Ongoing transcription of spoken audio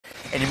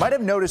And you might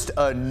have noticed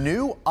a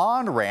new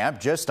on-ramp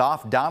just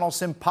off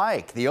Donelson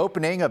Pike. The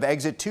opening of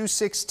exit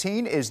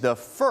 216 is the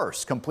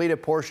first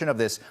completed portion of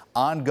this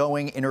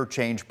ongoing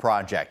interchange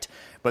project.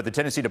 But the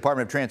Tennessee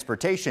Department of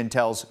Transportation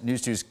tells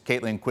News 2's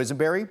Caitlin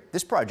Quisenberry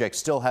this project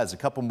still has a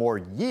couple more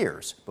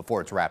years before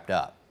it's wrapped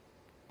up.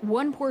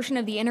 One portion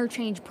of the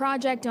interchange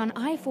project on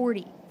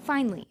I-40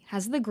 finally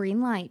has the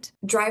green light.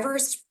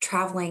 Drivers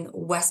traveling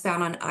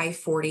westbound on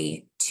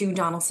I-40 to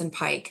Donelson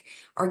Pike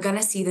are going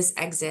to see this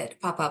exit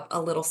pop up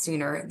a little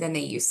sooner than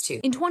they used to.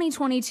 In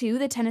 2022,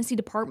 the Tennessee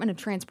Department of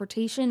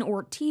Transportation,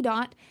 or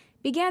TDOT,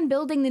 began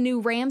building the new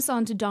ramps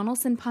onto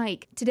Donelson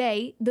Pike.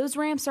 Today, those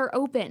ramps are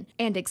open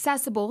and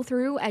accessible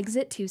through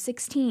exit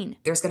 216.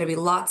 There's going to be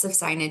lots of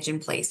signage in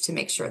place to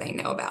make sure they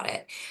know about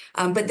it.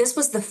 But this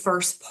was the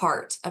first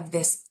part of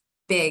this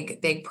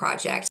big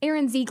project.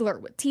 Aaron Ziegler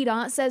with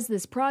TDOT says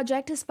this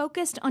project is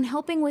focused on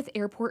helping with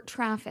airport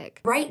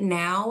traffic. Right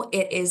now,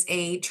 it is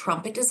a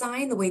trumpet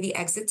design, the way the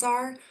exits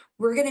are.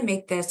 We're going to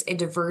make this a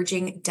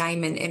diverging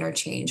diamond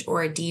interchange,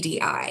 or a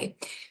DDI.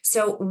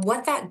 So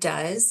what that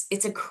does,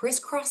 it's a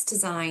crisscross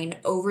design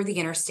over the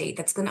interstate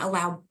that's going to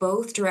allow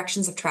both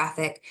directions of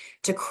traffic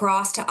to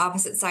cross to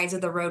opposite sides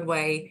of the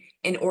roadway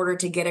in order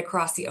to get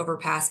across the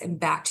overpass and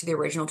back to the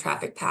original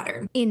traffic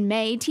pattern. In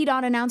May,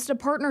 TDOT announced a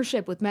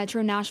partnership with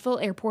Metro Nashville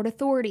Airport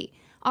Authority,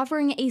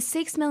 offering a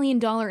 $6 million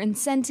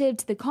incentive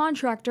to the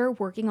contractor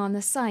working on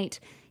the site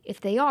if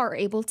they are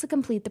able to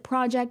complete the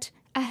project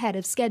ahead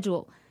of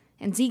schedule.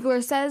 And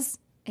Ziegler says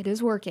it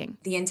is working.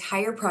 The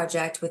entire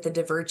project with the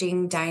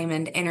diverging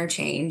diamond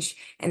interchange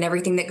and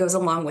everything that goes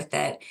along with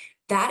it,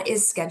 that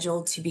is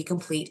scheduled to be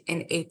complete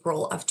in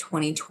April of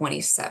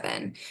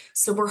 2027.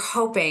 So we're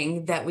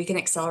hoping that we can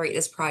accelerate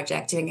this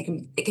project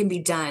and it can be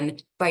done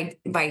by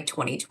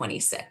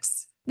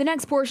 2026. The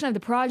next portion of the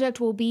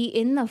project will be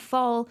in the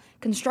fall.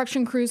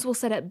 Construction crews will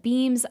set up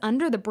beams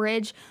under the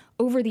bridge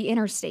over the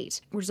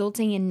interstate,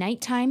 resulting in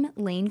nighttime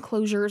lane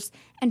closures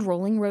and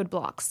rolling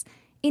roadblocks.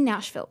 In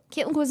Nashville,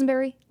 Caitlin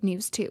Quisenberry,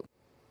 News 2.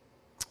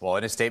 Well,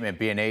 in a statement,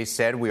 BNA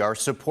said we are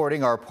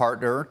supporting our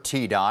partner,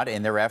 TDOT,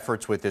 in their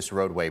efforts with this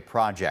roadway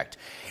project.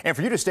 And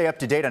for you to stay up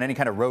to date on any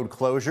kind of road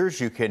closures,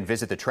 you can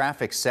visit the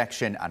traffic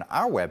section on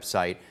our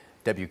website,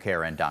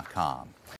 WKRN.com.